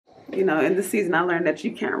You know, in this season, I learned that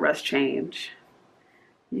you can't rush change.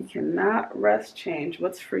 You cannot rush change.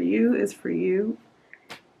 What's for you is for you,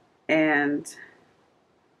 and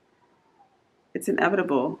it's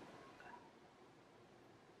inevitable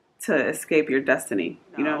to escape your destiny.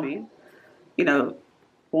 You know what I mean? You know,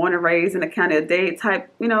 born and raised in the county of Dade type,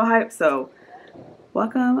 you know, hype. So,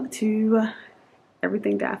 welcome to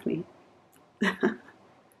Everything Daphne.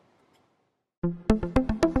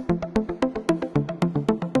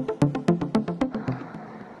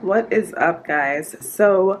 What is up, guys?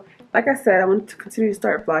 So, like I said, I want to continue to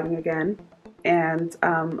start vlogging again. And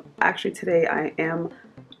actually today I am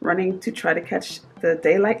running to try to catch the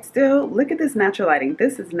daylight still. Look at this natural lighting.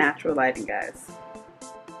 This is natural lighting, guys.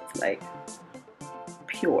 Like,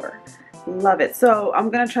 pure. Love it. So I'm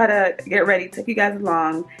going to try to get ready, take you guys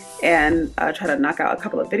along, and try to knock out a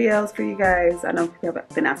couple of videos for you guys. I know people have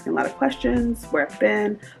been asking a lot of questions, where I've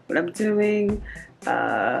been, what I'm doing,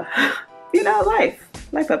 you know, life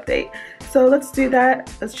update. So let's do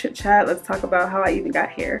that. Let's chit chat. Let's talk about how I even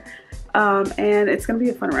got here. And it's going to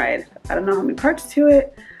be a fun ride. I don't know how many parts to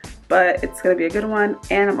it, but it's going to be a good one.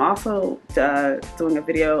 And I'm also doing a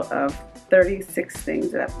video of 36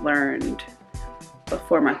 things that I've learned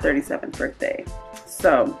before my 37th birthday.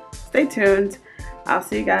 So stay tuned. I'll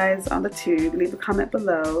see you guys on the tube. Leave a comment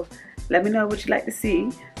below. Let me know what you'd like to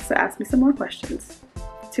see. So ask me some more questions.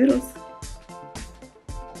 Toodles.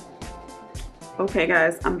 Okay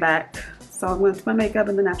guys, I'm back. So I'm going to do my makeup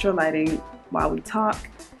and the natural lighting while we talk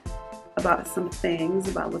about some things,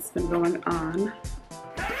 about what's been going on.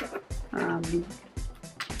 I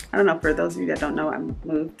don't know, for those of you that don't know, I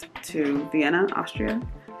moved to Vienna, Austria.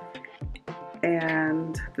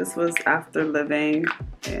 And this was after living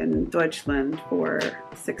in Deutschland for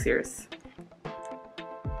 6 years.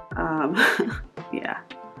 Yeah.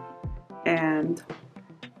 And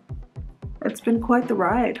it's been quite the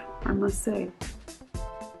ride, I must say.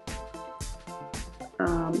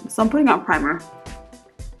 So I'm putting on primer.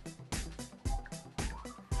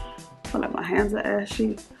 I feel like my hands are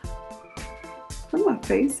ashy. I think my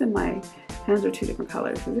face and my hands are two different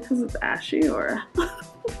colors. Is it because it's ashy or?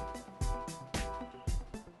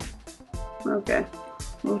 Okay,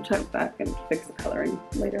 we'll check back and fix the coloring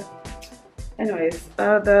later. Anyways,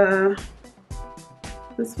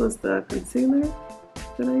 this was the concealer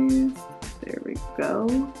that I used. There we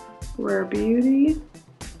go. Rare Beauty.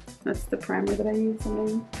 That's the primer that I used on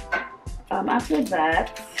them. After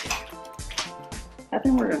that, I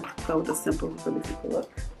think we're gonna go with a simple, really simple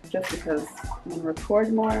look, just because I'm gonna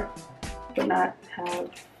record more, but not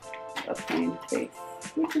have a plain face.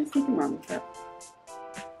 There's nothing wrong with that.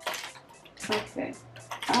 Okay.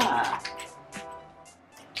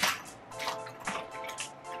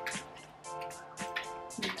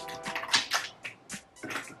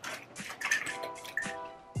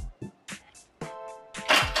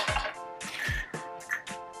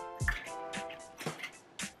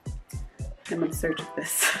 I'm in search of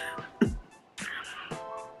this.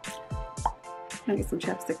 I'll get some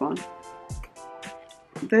chapstick on.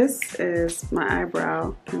 This is my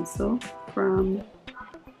eyebrow pencil from,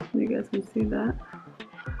 you guys can see that,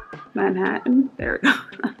 Manhattan. There we go.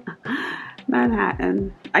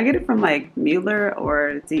 Manhattan. I get it from like Mueller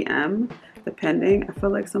or DM, depending. I feel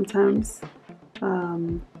like sometimes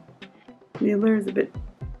Mueller is a bit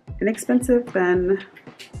inexpensive than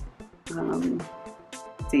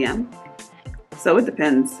DM. So it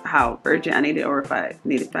depends how urgent I need it or if I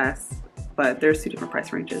need it fast. But there's two different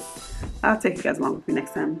price ranges. I'll take you guys along with me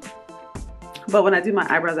next time. But when I do my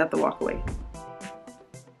eyebrows, I have to walk away.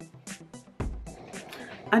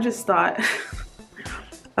 I just thought,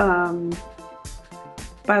 by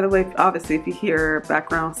the way, obviously if you hear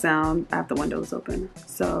background sound, I have the windows open.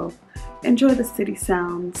 So enjoy the city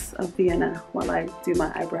sounds of Vienna while I do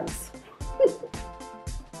my eyebrows.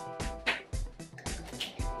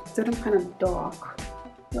 Did them kind of dark,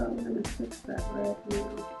 so I'm gonna fix that right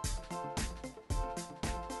now.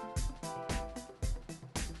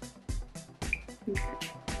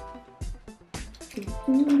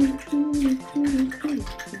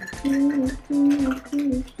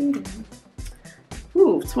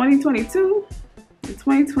 Ooh, 2022 and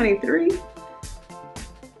 2023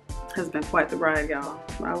 has been quite the ride, y'all.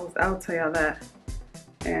 I'll tell y'all that.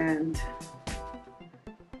 And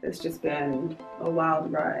it's just been a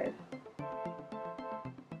wild ride.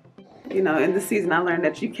 You know, in this season, I learned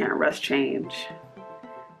that you can't rush change.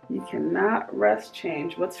 You cannot rush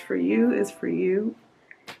change. What's for you is for you.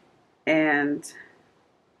 And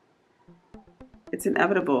it's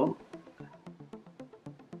inevitable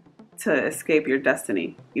to escape your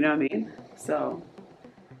destiny. You know what I mean? So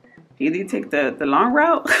either you take the long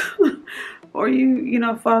route or you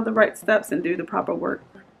know, follow the right steps and do the proper work.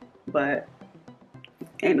 But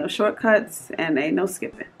ain't no shortcuts and ain't no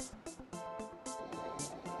skipping.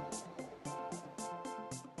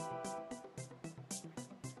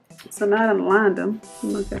 So now that I lined them, I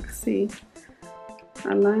don't know if I can see,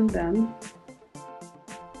 I lined them.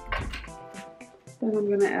 Then I'm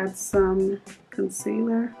gonna add some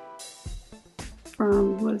concealer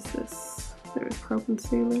from, what is this? There is Pro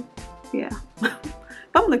Concealer. Yeah.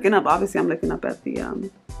 If I'm looking up, obviously I'm looking up at the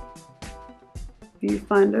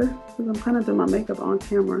viewfinder because I'm kind of doing my makeup on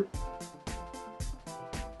camera.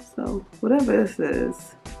 So whatever this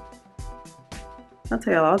is, I'll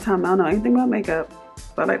tell you all the time, I don't know anything about makeup,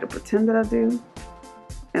 but I like to pretend that I do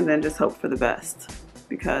and then just hope for the best,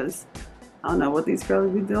 because I don't know what these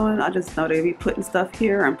girls be doing. I just know they be putting stuff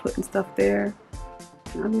here and putting stuff there.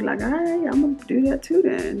 And I'll be like, all right, I'm gonna do that too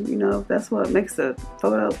then. You know, if that's what makes the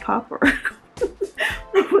photo pop or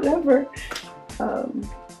whatever.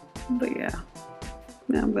 But yeah,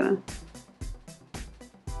 now I'm gonna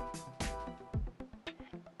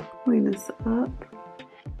clean this up.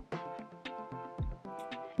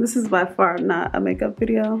 This is by far not a makeup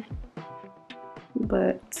video,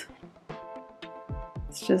 but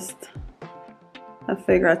it's just, I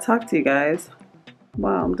figure I'd talk to you guys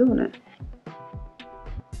while I'm doing it.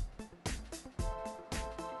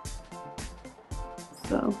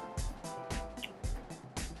 So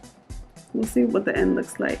we'll see what the end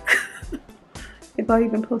looks like. If I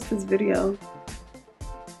even post this video.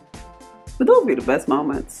 But those will be the best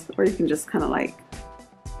moments, or you can just kind of like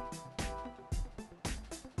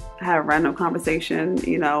have a random conversation,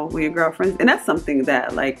 you know, with your girlfriends. And that's something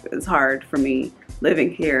that like is hard for me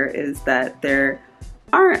living here, is that there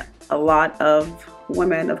aren't a lot of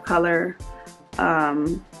women of color.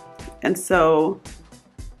 And so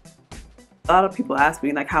a lot of people ask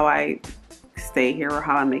me like how I stay here or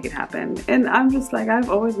how I make it happen. And I'm just like, I've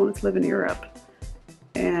always wanted to live in Europe.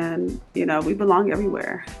 And, you know, we belong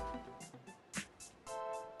everywhere.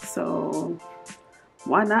 So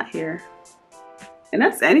why not here? And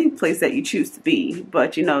that's any place that you choose to be.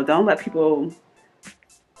 But, you know, don't let people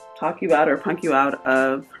talk you out or punk you out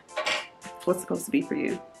of what's supposed to be for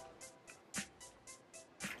you.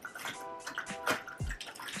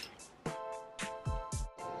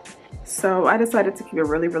 So I decided to keep it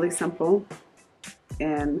really, really simple.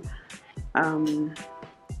 And in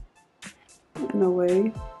a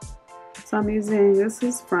way, so I'm using, this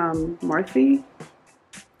is from Morphe.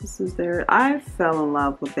 This is their, I fell in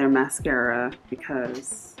love with their mascara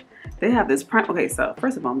because they have this prime. Okay, so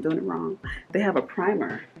first of all, I'm doing it wrong. They have a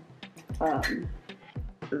primer.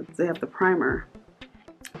 They have the primer,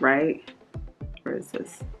 right? Where is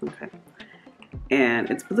this? Okay. And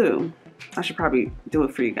it's blue. I should probably do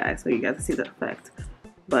it for you guys so you guys can see the effect.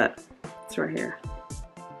 But it's right here.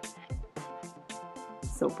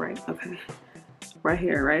 So bright. Okay. Right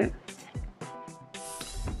here, right?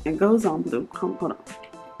 It goes on blue. Come, hold on.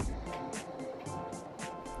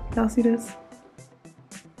 Y'all see this?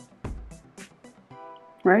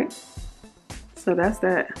 Right? So that's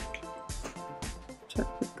that. Check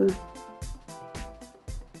with the,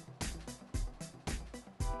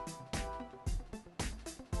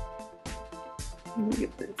 let me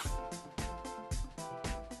get this.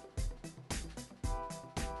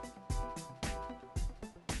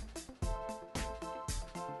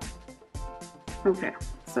 Okay,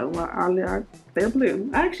 so they're blue.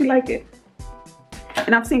 I actually like it.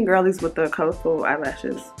 And I've seen girlies with the colorful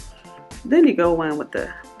eyelashes. Then you go in with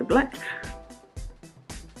the black.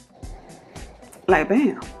 Like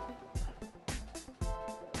bam.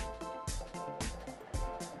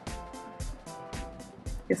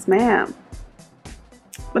 Yes ma'am.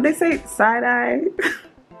 What they say, side eye.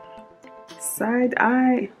 Side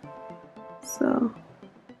eye. So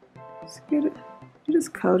just get it. You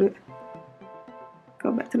just coat it.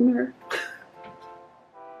 Go back to the mirror.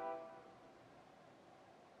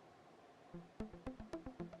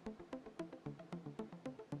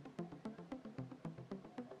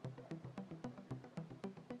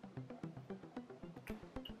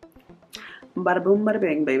 Bada boom, bada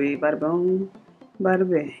bing, baby. Bada boom, bada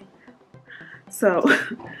bing. So,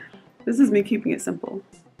 this is me keeping it simple,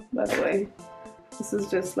 by the way. This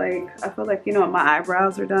is just like, I feel like, you know, my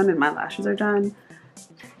eyebrows are done and my lashes are done.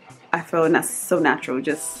 I feel that's so natural.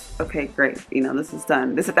 Just, okay, great. You know, this is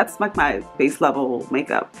done. That's like my base level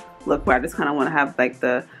makeup look, where I just kind of want to have like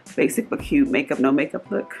the basic but cute makeup, no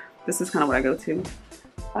makeup look. This is kind of what I go to.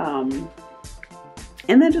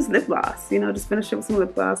 And then just lip gloss, you know, just finish it with some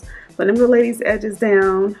lip gloss. Let them little ladies' edges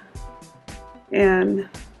down. And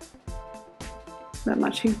that my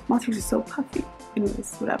cheeks are so puffy.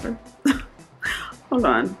 Anyways, whatever. Hold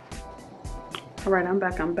on. All right, I'm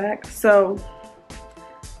back. So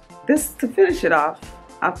this, to finish it off,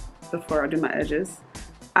 before I do my edges,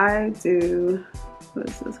 I do, what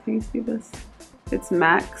is this? Can you see this? It's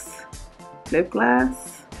MAC's lip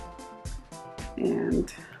gloss,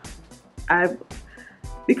 and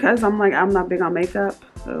because I'm not big on makeup.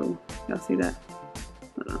 Oh, y'all see that?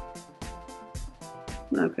 Hold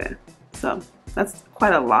on. Okay, so that's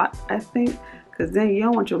quite a lot, I think, because then you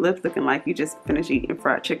don't want your lips looking like you just finished eating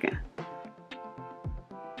fried chicken.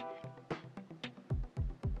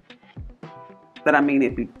 But I mean,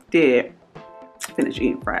 if you did finish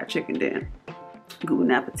eating fried chicken, then good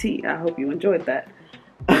appetit. I hope you enjoyed that.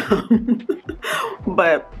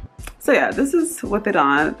 But so yeah, this is with it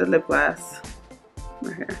on, the lip gloss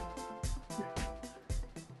right here.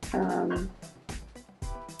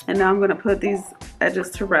 And now I'm gonna put these edges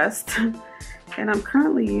to rest. And I'm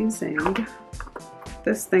currently using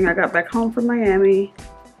this thing I got back home from Miami.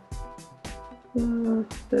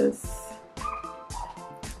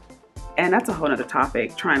 And that's a whole nother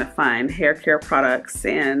topic, trying to find hair care products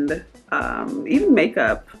and even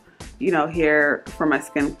makeup, you know, hair for my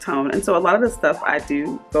skin tone. And so a lot of the stuff I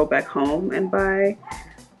do go back home and buy,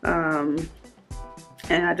 and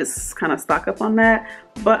I just kind of stock up on that.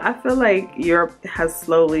 But I feel like Europe has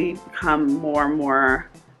slowly become more and more,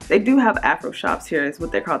 they do have Afro shops here, is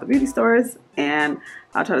what they call the beauty stores, and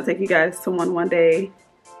I'll try to take you guys to one day.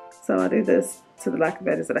 So I'll do this to the lack of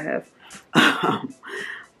edges that I have.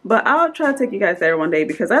 But I'll try to take you guys there one day,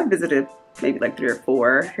 because I've visited maybe like 3 or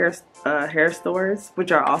 4 hair stores,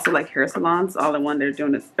 which are also like hair salons all in one. They're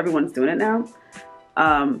doing it, everyone's doing it now.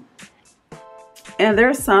 And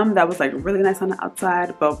there's some that was like really nice on the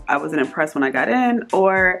outside, but I wasn't impressed when I got in,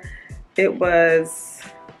 or it was,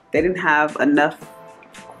 they didn't have enough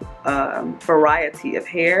variety of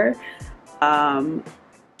hair,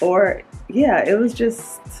 or yeah, it was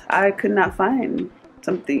just, I could not find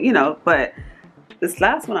something, you know. But this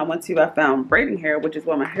last one I went to, I found braiding hair, which is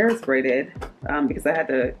why my hair is braided, because I had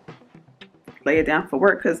to lay it down for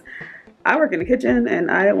work, because I work in the kitchen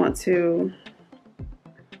and I want to,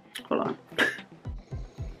 hold on.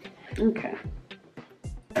 Okay,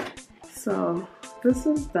 so this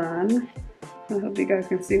is done. I hope you guys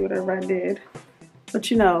can see whatever I did. But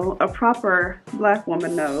you know, a proper black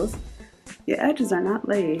woman knows your edges are not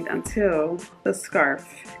laid until the scarf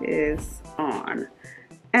is on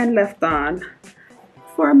and left on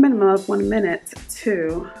for a minimum of 1 minute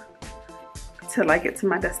till I get to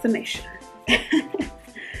my destination.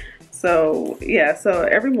 So yeah, so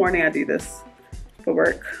every morning I do this for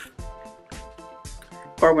work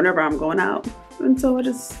or whenever I'm going out. And so I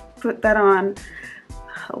just put that on,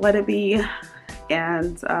 let it be,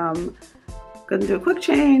 and gonna do a quick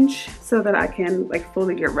change so that I can like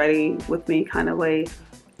fully get ready with me kind of way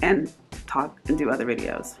and talk and do other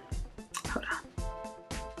videos. Hold on.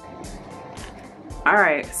 All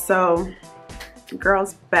right, so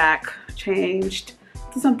girl's back, changed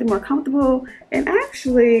to something more comfortable. And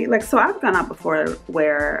actually, like, so I've gone out before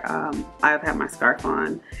where I've had my scarf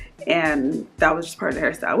on, and that was just part of the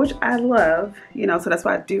hairstyle, which I love, you know. So that's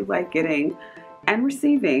why I do like getting and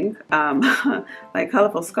receiving like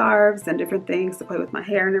colorful scarves and different things to play with my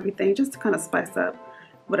hair and everything, just to kind of spice up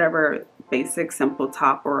whatever basic simple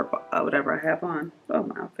top or whatever I have on. Oh,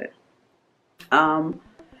 my outfit.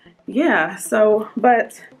 Yeah, so,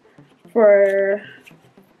 but for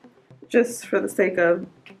just for the sake of,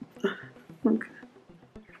 okay,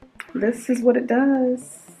 this is what it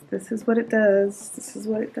does. This is what it does. This is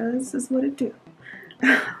what it does. This is what it do.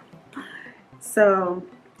 So,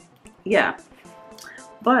 yeah.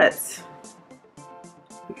 But,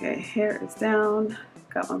 okay, hair is down.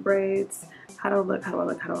 Got my braids. How do I look? How do I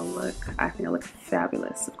look? How do I look? I think I look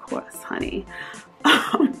fabulous, of course, honey.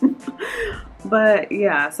 But,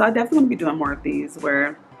 yeah, so I definitely want to be doing more of these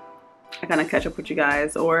where I kind of catch up with you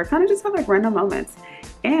guys, or kind of just have like random moments.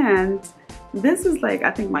 And this is like,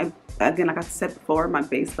 I think my, again, like I said before, my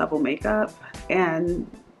base level makeup. And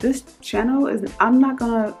this channel is, I'm not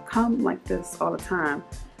gonna come like this all the time.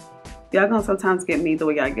 Y'all gonna sometimes get me the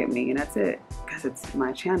way y'all get me, and that's it, because it's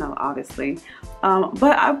my channel, obviously.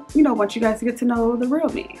 But I, you know, want you guys to get to know the real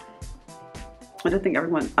me. And I think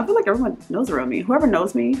everyone, I feel like everyone knows the real me. Whoever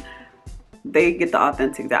knows me, they get the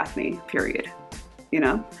authentic Daphne, period, you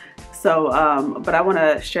know? So, but I want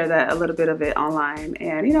to share that, a little bit of it online,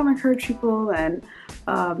 and, you know, encourage people, and,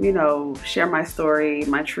 you know, share my story,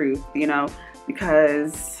 my truth, you know,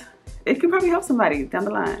 because it can probably help somebody down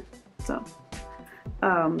the line. So,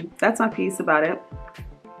 that's my piece about it.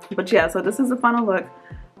 But yeah, so this is the final look.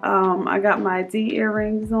 I got my D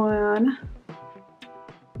earrings on,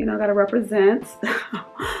 you know, gotta represent,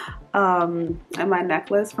 and my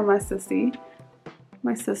necklace from my sissy.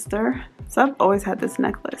 my sister. So I've always had this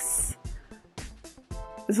necklace.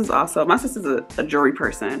 This is also, my sister's a jewelry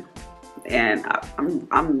person, and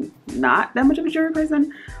I'm not that much of a jewelry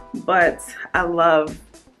person, but I love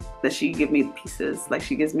that she give me pieces. Like,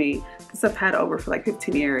 she gives me this. I've had over for like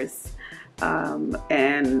 15 years,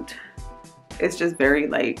 and it's just very,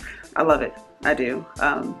 like, I love it. I do.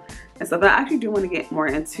 And so, but I actually do want to get more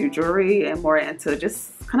into jewelry and more into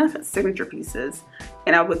just kind of signature pieces.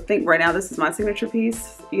 And I would think right now this is my signature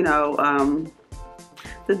piece. You know,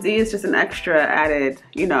 the D is just an extra added,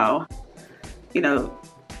 you know,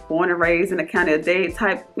 born and raised in the county of Dade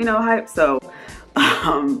type, you know, hype. So,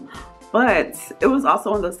 but it was also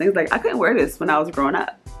one of those things, like, I couldn't wear this when I was growing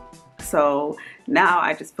up. So now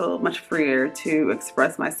I just feel much freer to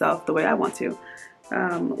express myself the way I want to.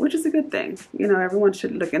 Which is a good thing. You know, everyone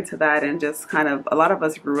should look into that, and just kind of, a lot of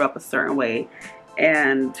us grew up a certain way,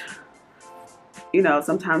 and, you know,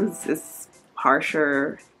 sometimes it's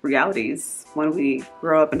harsher realities when we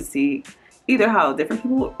grow up and see either how different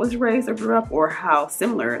people was raised or grew up, or how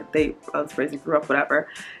similar they was raised and grew up, whatever.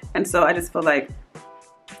 And so I just feel like,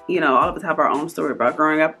 you know, all of us have our own story about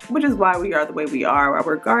growing up, which is why we are the way we are, why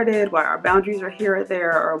we're guarded, why our boundaries are here or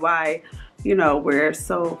there, or why, you know, we're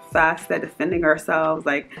so fast at defending ourselves,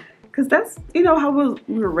 like, because that's, you know, how we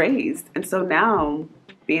were raised. And so now,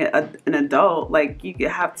 being an adult, like, you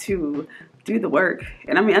have to do the work.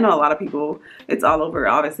 And I mean, I know a lot of people, it's all over,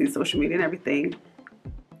 obviously, social media and everything,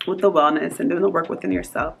 with the wellness and doing the work within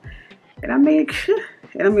yourself. And I mean,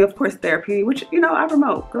 of course, therapy, which, you know, I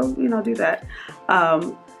promote. Go, you know, do that.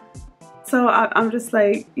 So I'm just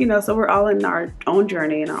like, you know, so we're all in our own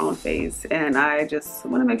journey, in our own phase. And I just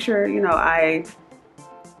want to make sure, you know, I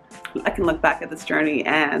can look back at this journey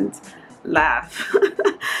and laugh.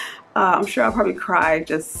 I'm sure I'll probably cry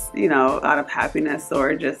just, you know, out of happiness,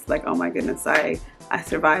 or just like, oh my goodness, I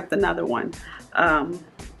survived another one.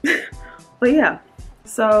 But yeah,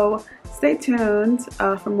 so stay tuned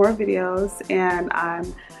for more videos, and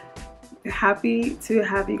I'm happy to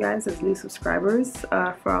have you guys as new subscribers,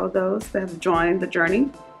 for all of those that have joined the journey,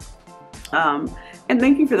 and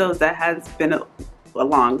thank you for those that has been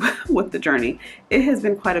along with the journey. It has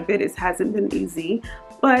been quite a bit. It hasn't been easy,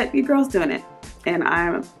 but your girl's doing it, and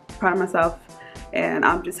I'm proud of myself, and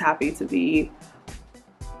I'm just happy to be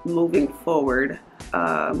moving forward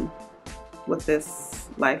with this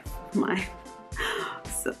life of mine.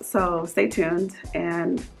 So stay tuned,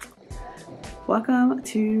 and welcome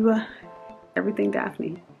to Everything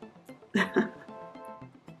Daphne.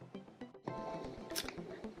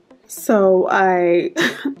 So I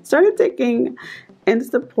started taking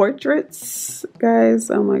Insta portraits,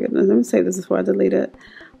 guys. Oh my goodness, let me say this before I delete it.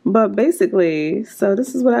 But basically, so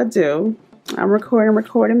this is what I do. I'm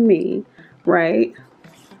recording me, right?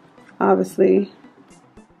 Obviously.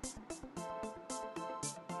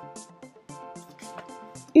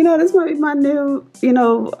 You know, this might be my new, you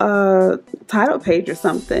know, title page or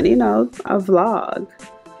something, you know, a vlog.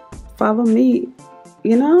 Follow me,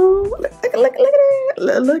 you know. Look at it.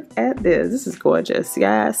 Look at this. This is gorgeous.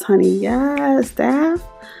 Yes, honey. Yes, Daph.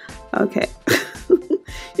 Okay.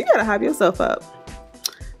 You gotta hype yourself up.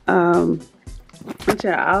 But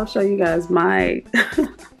yeah, I'll show you guys my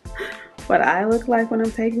what I look like when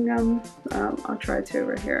I'm taking them. I'll try to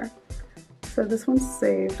right here. So this one's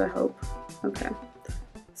saved, I hope. Okay.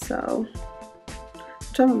 So,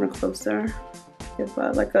 try to move closer. Give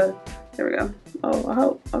like a, there we go. Oh, I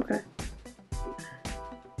hope, okay.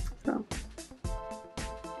 So,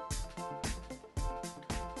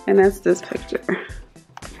 and that's this picture.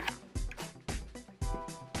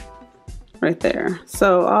 Right there.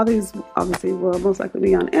 So all these obviously will most likely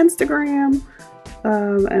be on Instagram,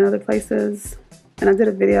 and other places. And I did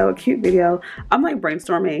a video, a cute video. I'm like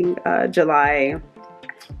brainstorming July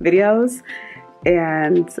videos.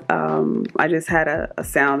 And I just had a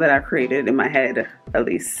sound that I created in my head, at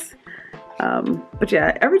least. But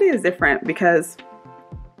yeah, every day is different, because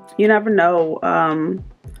you never know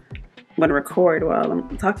when to record while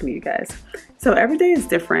I'm talking to you guys. So every day is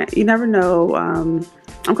different. You never know. I'm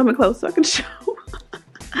coming close so I can show.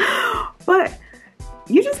 But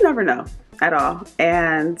you just never know at all.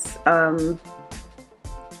 And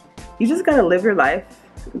you just gotta live your life,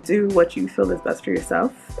 do what you feel is best for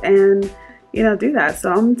yourself, and you know, do that.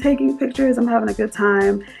 So I'm taking pictures, I'm having a good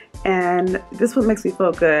time, and this is what makes me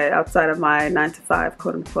feel good outside of my 9-to-5,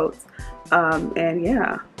 quote unquote. And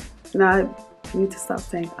yeah, now I need to stop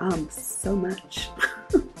saying so much.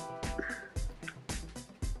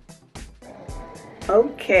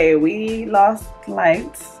 Okay, we lost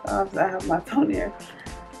light. I have my phone here.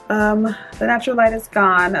 The natural light is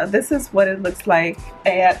gone. This is what it looks like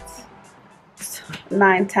at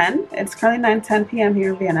 9:10. It's currently 9:10 p.m.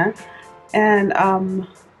 here in Vienna, and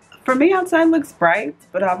for me outside looks bright,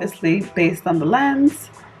 but obviously based on the lens,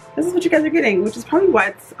 this is what you guys are getting, which is probably why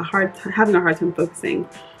it's having a hard time focusing.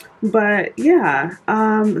 But yeah,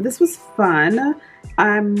 this was fun.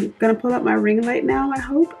 I'm gonna pull out my ring light now, I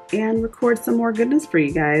hope, and record some more goodness for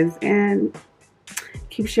you guys and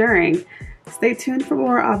keep sharing. Stay tuned for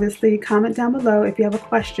more, obviously. Comment down below. If you have a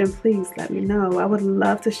question, please let me know. I would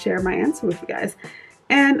love to share my answer with you guys.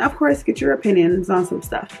 And of course, get your opinions on some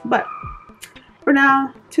stuff. But for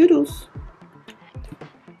now, toodles.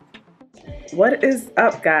 What is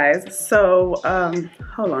up, guys? So,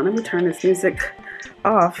 hold on, let me turn this music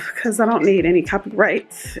off because I don't need any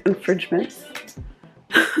copyright infringements.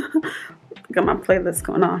 Got my playlist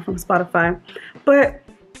going on from Spotify. But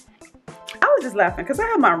I was just laughing because I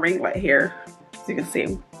have my ring light here, as you can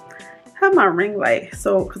see. I have my ring light,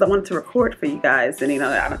 so because I wanted to record for you guys, and you know,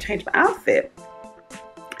 I don't change my outfit.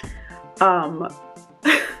 And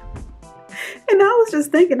I was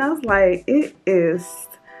just thinking, I was like, it is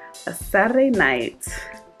a Saturday night.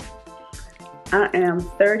 I am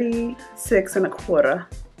 36 and a quarter,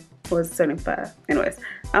 or 75. Anyways,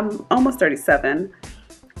 I'm almost 37,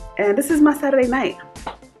 and this is my Saturday night.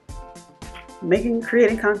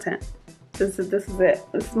 Creating content. This is it.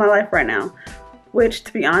 This is my life right now, which,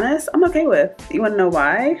 to be honest, I'm okay with. You want to know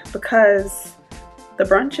why? Because the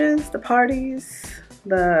brunches, the parties,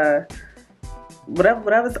 the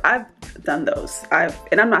whatever, I've done those.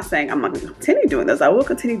 And I'm not saying I'm not going to continue doing those. I will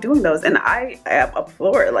continue doing those, and I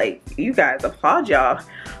applaud, like, you guys, applaud y'all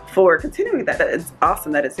for continuing that. It's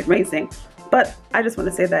awesome. That it's amazing. But I just want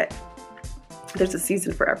to say that there's a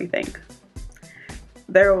season for everything.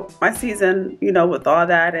 My season, you know, with all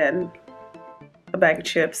that and a bag of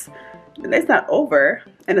chips, it's not over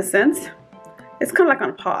in a sense. It's kind of like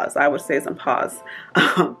on pause. I would say it's on pause.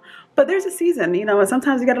 But there's a season, you know, and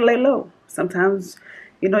sometimes you got to lay low. Sometimes,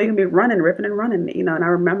 you know, you can be running, ripping and running, you know, and I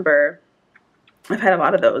remember I've had a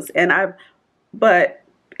lot of those, but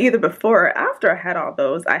either before or after I had all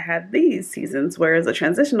those, I had these seasons where it's a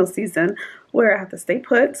transitional season where I have to stay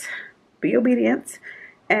put, be obedient,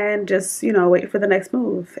 and just, you know, wait for the next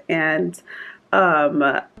move. And I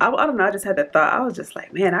don't know, I just had that thought. I was just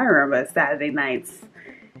like, man, I remember Saturday nights,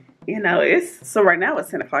 you know, so right now it's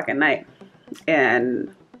 10 o'clock at night,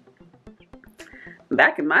 and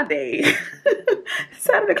back in my day,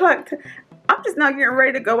 Saturday o'clock, I'm just not getting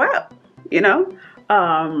ready to go out, you know.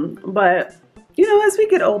 But you know, as we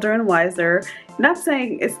get older and wiser, not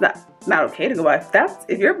saying it's not okay to go out.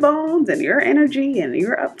 If your bones and your energy and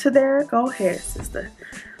you're up to there, go ahead, sister.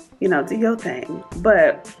 You know, do your thing.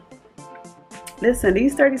 But listen,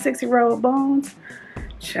 these 36-year-old bones,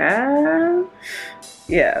 child,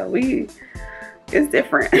 yeah, it's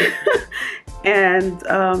different. And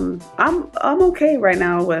I'm okay right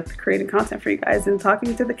now with creating content for you guys and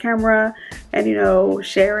talking to the camera and, you know,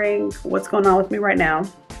 sharing what's going on with me right now.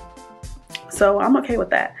 So I'm okay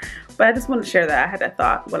with that. But I just wanted to share that. I had that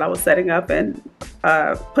thought when I was setting up and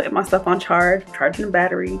putting my stuff on charging the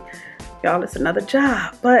battery. Y'all, it's another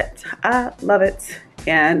job, but I love it,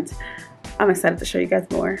 and I'm excited to show you guys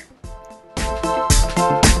more.